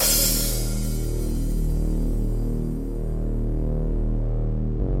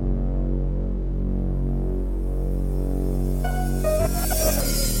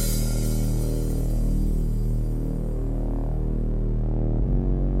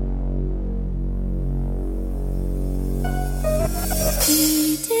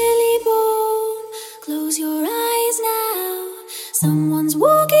Someone's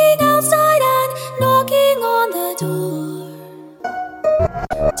walking outside and knocking on the door.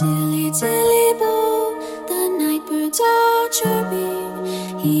 Tilly, tilly, boo, the night birds are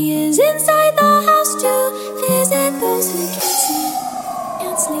chirping. He is inside the house to visit those who can't sleep,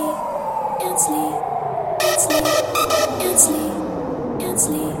 can't sleep, can't sleep, can't sleep, can't sleep, can't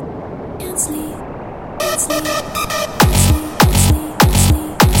sleep, can't sleep, can't sleep, can't sleep.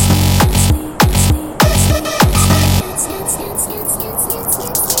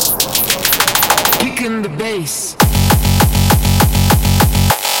 Kicking the bass,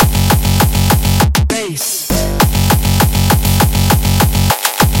 bass,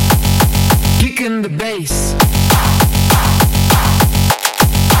 kicking the bass,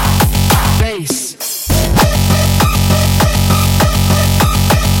 bass.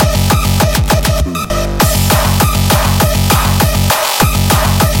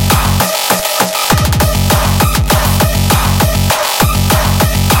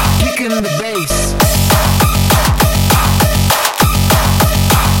 Kicking the bass.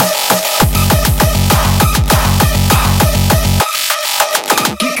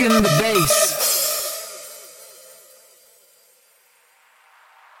 Kicking the bass.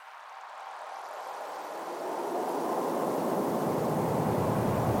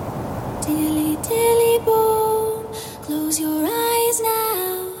 Tilly, tilly, boom, close your eyes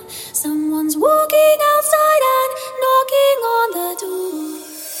now. Someone's walking outside and knocking on the door.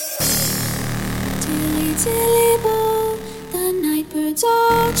 Tilly, tilly, boom, the night birds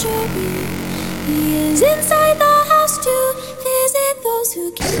are chirping. He is inside the house to visit those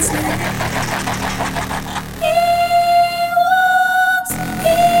who can't sleep. He walks,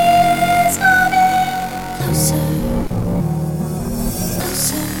 he's coming closer,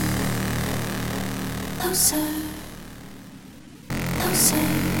 closer, closer, closer,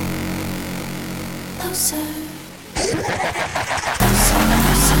 closer.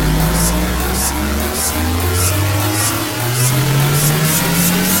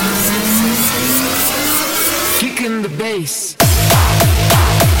 Kicking the bass.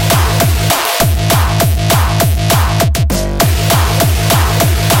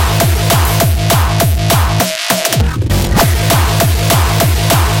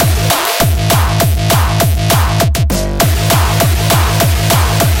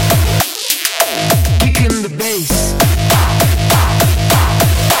 Kicking the bass.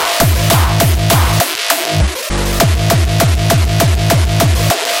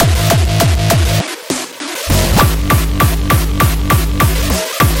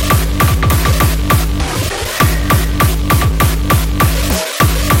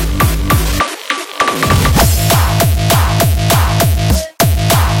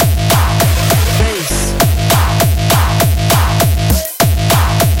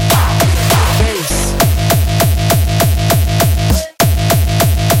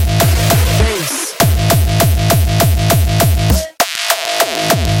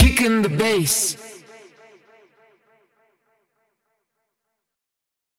 Kicking the bass.